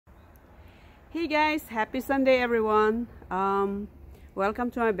Hey guys, happy Sunday everyone.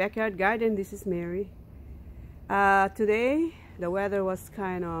 Welcome to my backyard garden. This is Mary. Today the weather was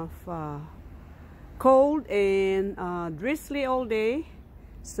kind of cold and drizzly all day,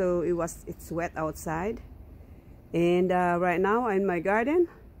 so it's wet outside. And right now I'm in my garden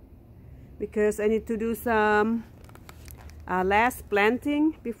because I need to do some last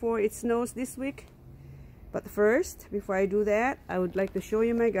planting before it snows this week. But first, before I do that, I would like to show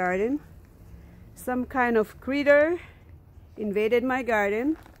you my garden. Some kind of critter invaded my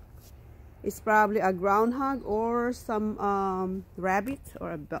garden. It's probably a groundhog or some rabbit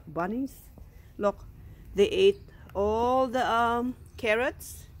or bunnies. Look, they ate all the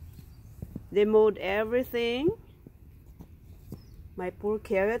carrots. They mowed everything. My poor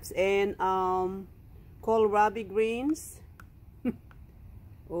carrots and kohlrabi greens.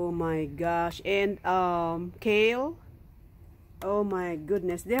 Oh my gosh, and kale. Oh my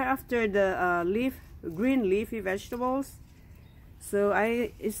goodness, they're after the green leafy vegetables. So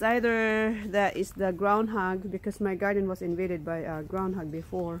it's either that is the groundhog, because my garden was invaded by a groundhog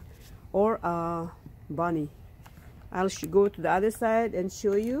before, or a bunny. I'll go to the other side and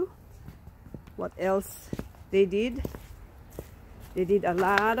show you what else they did. They did a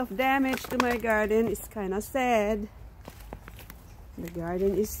lot of damage to my garden. It's kind of sad. The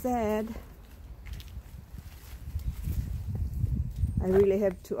garden is sad. I really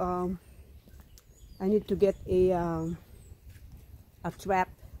have to I need to get a trap.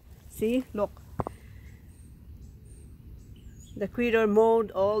 See, look, the critter mowed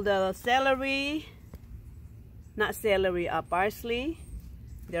all the celery, not celery, parsley.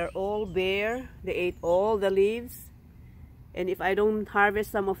 They're all bare. They ate all the leaves, and if I don't harvest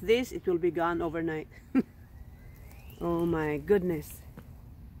some of this, it will be gone overnight. Oh my goodness.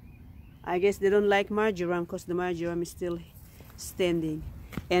 I guess they don't like marjoram because the marjoram is still standing.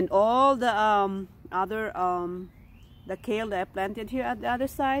 And all the the kale that I planted here at the other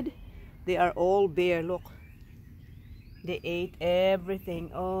side, they are all bare. Look, they ate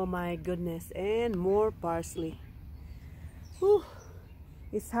everything. Oh my goodness. And more parsley. Whew.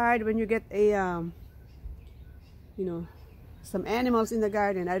 It's hard when you get a you know, some animals in the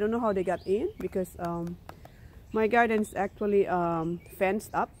garden. I don't know how they got in, because my garden is actually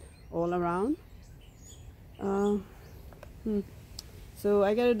fenced up all around. So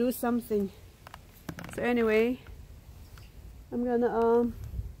I gotta do something. So anyway, I'm gonna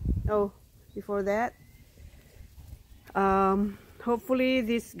oh, before that, hopefully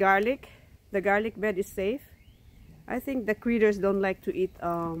this garlic, the garlic bed is safe. I think the critters don't like to eat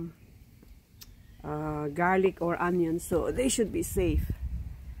garlic or onions, so they should be safe.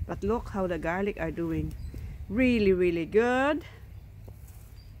 But look how the garlic are doing. Really good.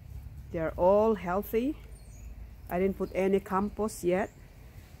 They're all healthy. I didn't put any compost yet.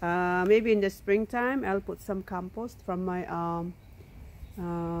 Maybe in the springtime I'll put some compost from my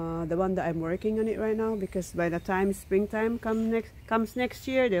the one that I'm working on it right now, because by the time springtime comes next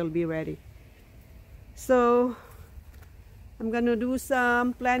year, they'll be ready. So I'm gonna do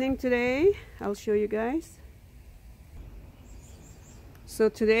some planning today. I'll show you guys. So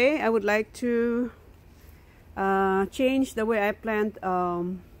today I would like to change the way I plant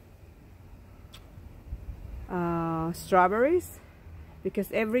strawberries, because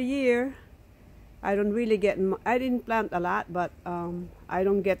every year I don't really get I didn't plant a lot, but I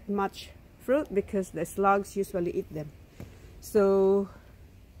don't get much fruit because the slugs usually eat them. So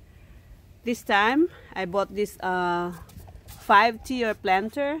this time I bought this 5-tier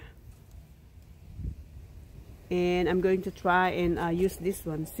planter, and I'm going to try and use this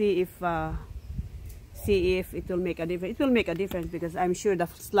one, see if it will make a difference. It will make a difference, because I'm sure the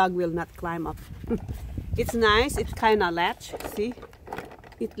slug will not climb up. It's nice. It's kind of latch. See,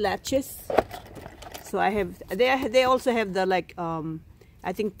 it latches. So I have. They also have the like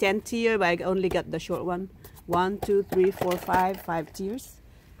I think 10 tier, but I only got the short one. 1, 2, 3, 4, 5 tiers.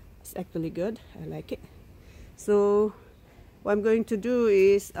 It's actually good. I like it. So what I'm going to do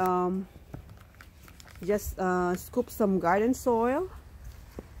is just scoop some garden soil.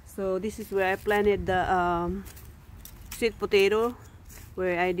 So this is where I planted the sweet potato,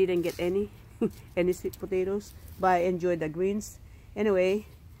 where I didn't get any sweet potatoes, but I enjoyed the greens. Anyway,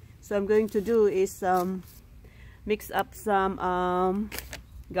 so I'm going to do is mix up some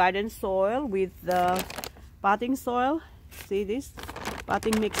garden soil with the potting soil. See this?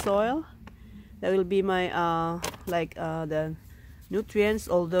 Potting mix soil. That will be my the nutrients,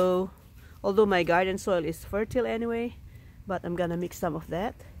 although my garden soil is fertile anyway, but I'm gonna mix some of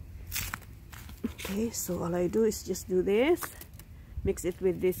that. Okay, so all I do is just do this, mix it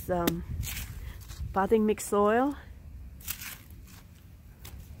with this potting mix soil,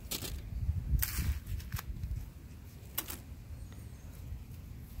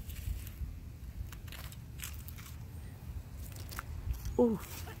 Oh,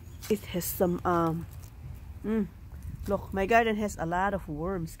 it has some look, my garden has a lot of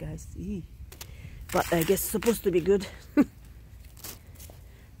worms, guys. Eee. But I guess it's supposed to be good.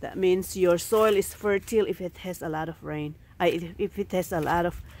 That means your soil is fertile if it has a lot of rain. If it has a lot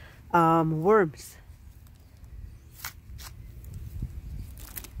of worms.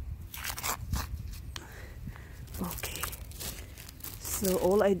 Okay. So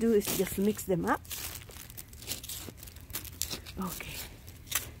all I do is just mix them up. Okay.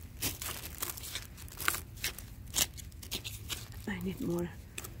 I need more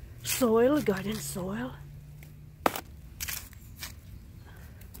soil, garden soil.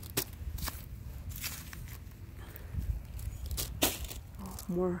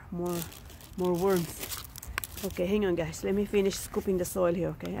 More worms. Okay, hang on, guys. Let me finish scooping the soil here.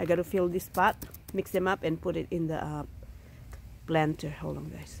 Okay, I gotta fill this pot, mix them up, and put it in the planter. Hold on,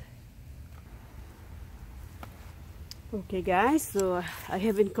 guys. Okay, guys. So I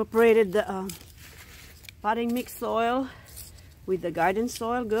have incorporated the potting mix soil with the garden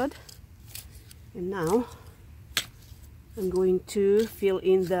soil. Good. And now I'm going to fill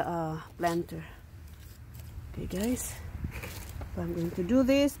in the planter. Okay, guys. So I'm going to do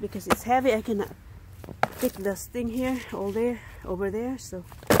this because it's heavy. I cannot pick this thing here over there. So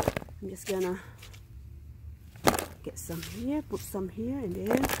I'm just gonna get some here, put some here, and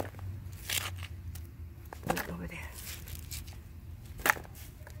then put it over there.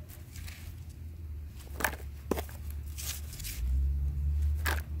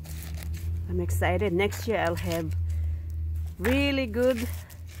 I'm excited. Next year I'll have really good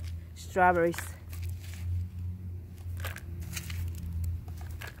strawberries.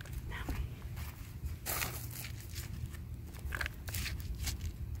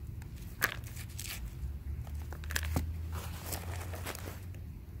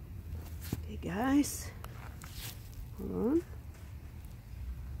 Guys, hold on.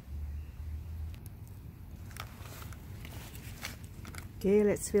 Okay,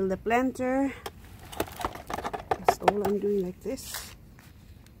 let's fill the planter. That's all I'm doing, like this.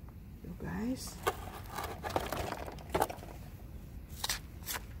 So guys,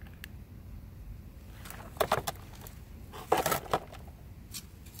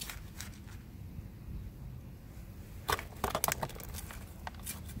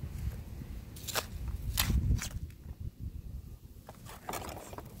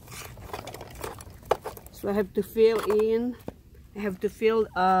 so I have to fill in. I have to fill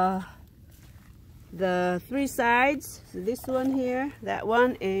the 3 sides. So this one here, that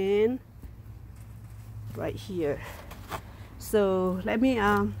one, and right here. So let me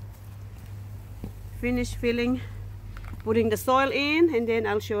finish filling, putting the soil in, and then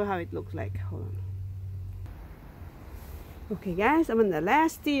I'll show how it looks like. Hold on. Okay, guys, I'm on the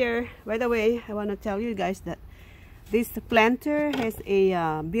last tier. By the way, I want to tell you guys that this planter has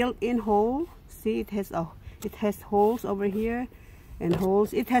a built-in hole. See, it has holes over here and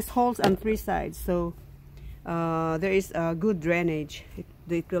holes. It has holes on 3 sides, so there is a good drainage. It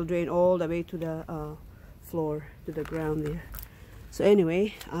will drain all the way to the floor, to the ground there. So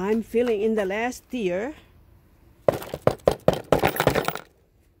anyway, I'm filling in the last tier.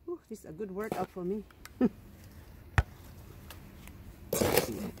 Ooh, this is a good workout for me.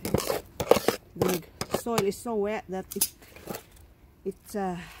 The soil is so wet that it's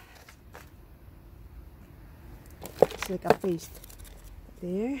like a paste.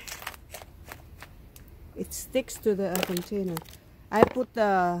 There, it sticks to the container. I put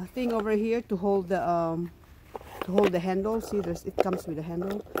the thing over here to hold the handle. See, it comes with a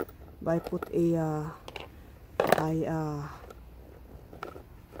handle. But I put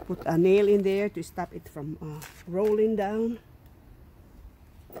a nail in there to stop it from falling down,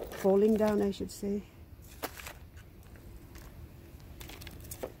 I should say.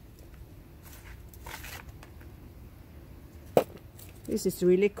 This is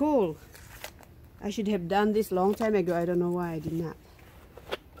really cool. I should have done this long time ago. I don't know why I did not.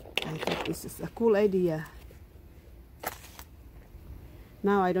 I thought this is a cool idea.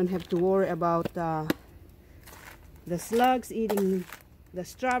 Now I don't have to worry about the slugs eating the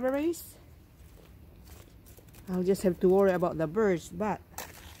strawberries. I'll just have to worry about the birds, but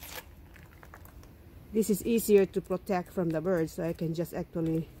this is easier to protect from the birds, so I can just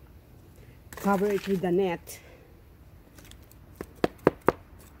actually cover it with the net.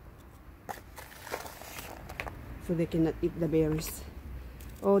 So they cannot eat the berries.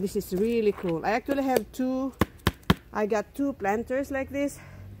 Oh, this is really cool. I actually have I got 2 planters like this,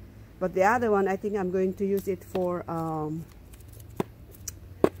 but the other one I think I'm going to use it for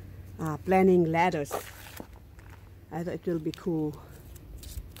planting ladders. I thought it will be cool.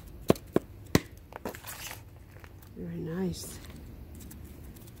 Very nice.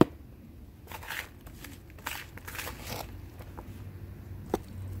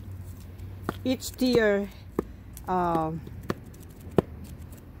 each tier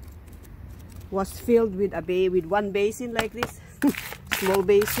was filled with with one basin like this. Small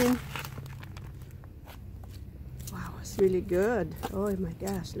basin. Wow, it's really good. Oh my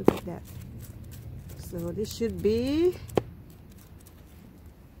gosh, look at that. So this should be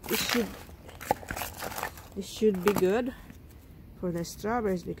good for the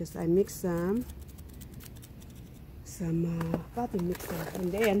strawberries, because I mixed some potting mixer,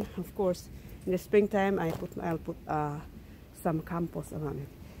 and then of course in the springtime I'll put some compost around it.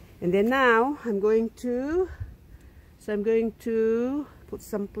 And then now I'm going to put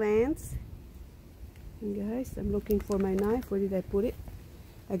some plants. And guys, I'm looking for my knife. Where did I put it?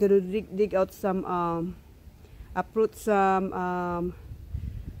 I gotta dig out some uproot some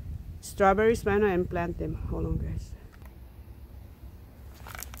strawberries right now and plant them. Hold on, guys.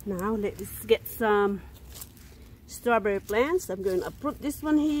 Now let's get some strawberry plants. I'm going to uproot this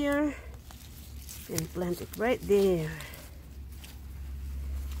one here and plant it right there.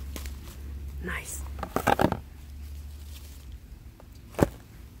 Nice.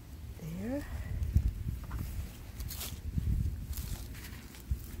 There.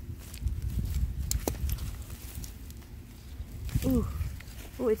 Ooh.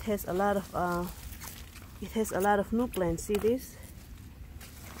 Oh, it has a lot of new plants. See this?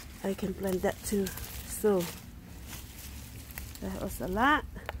 I can plant that too. So that was a lot.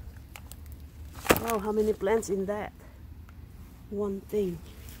 Wow, how many plants in that one thing?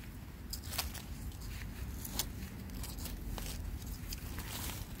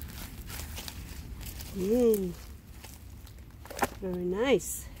 Yay. Very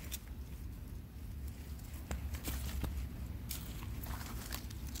nice.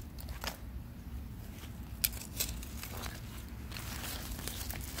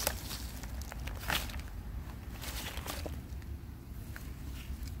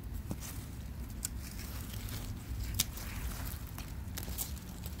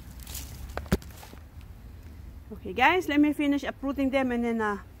 Okay guys, let me finish uprooting them, and then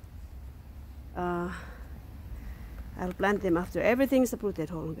I'll plant them after everything's uprooted.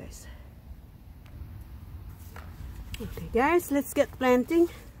 Hold on, guys. Okay guys, let's get planting.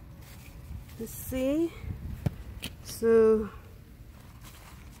 Let's see. So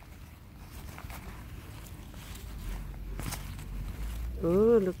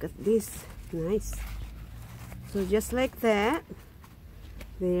oh, look at this. Nice. So just like that.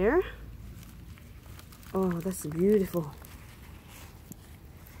 There. Oh, that's beautiful.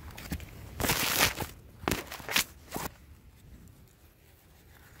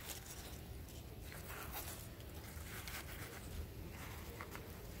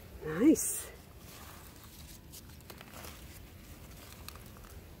 Nice.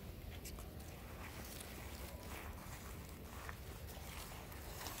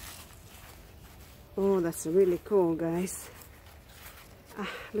 Oh, that's really cool, guys. Ah,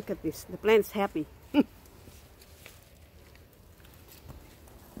 look at this. The plant's happy.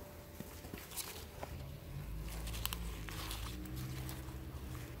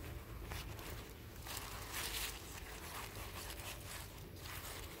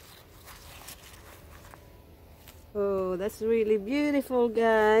 Oh, that's really beautiful,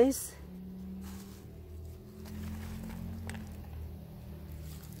 guys.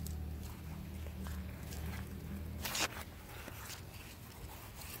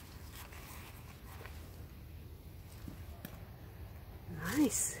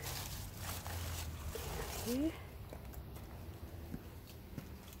 Nice. Okay.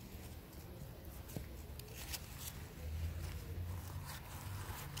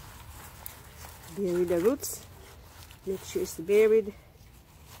 Bury the roots. Make sure it's buried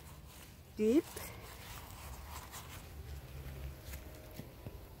deep.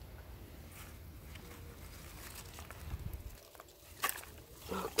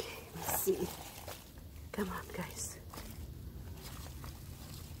 Okay, let's see. Come on, guys.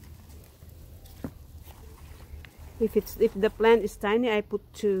 If the plant is tiny, I put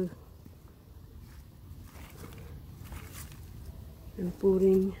 2. I'm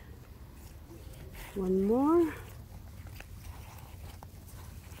putting 1 more.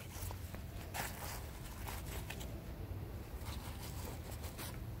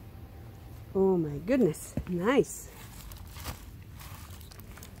 Oh my goodness, nice.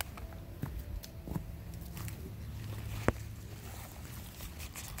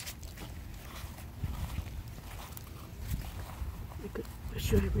 I could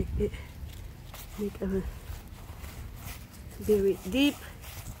sure make a very deep.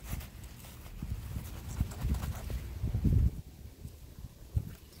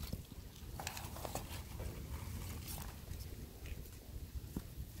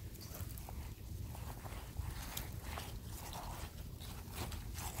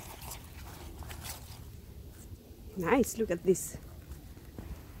 Nice, look at this.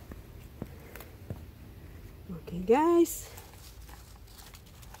 Okay guys,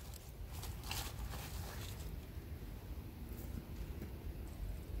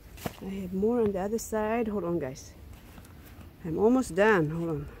 I have more on the other side. Hold on guys, I'm almost done.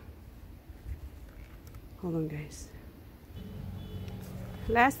 Hold on guys,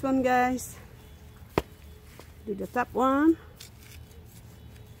 last one guys. Do the top one.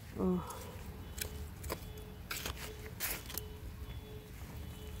 Oh,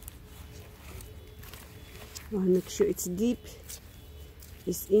 I want to make sure it's deep.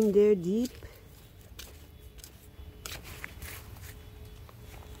 It's in there deep.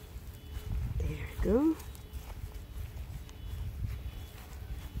 There we go.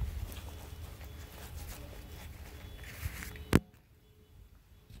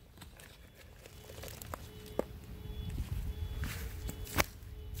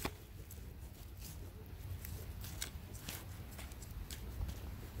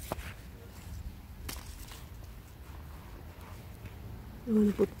 I'm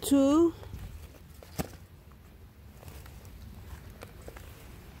going to put 2.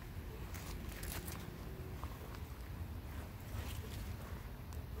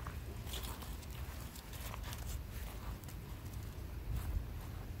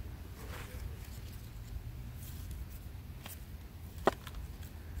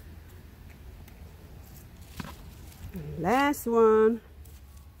 And last one.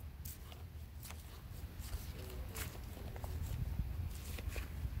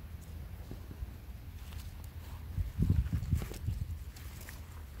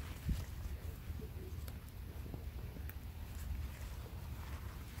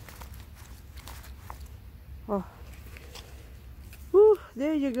 Oh, whew,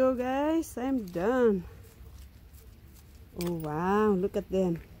 there you go guys, I'm done. Oh wow, look at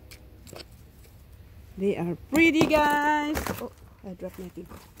them. They are pretty guys. Oh, I dropped my thing.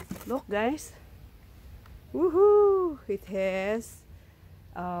 Look guys. Woohoo! It has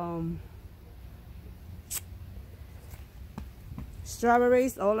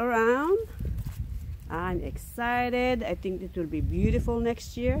strawberries all around. I'm excited. I think it will be beautiful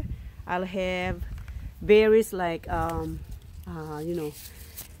next year. I'll have berries like you know,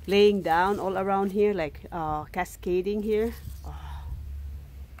 laying down all around here, like cascading here. Oh,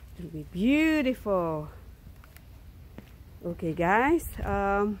 it will be beautiful. Okay guys,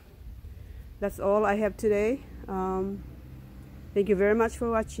 that's all I have today. Thank you very much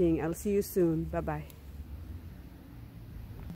for watching. I'll see you soon. Bye bye.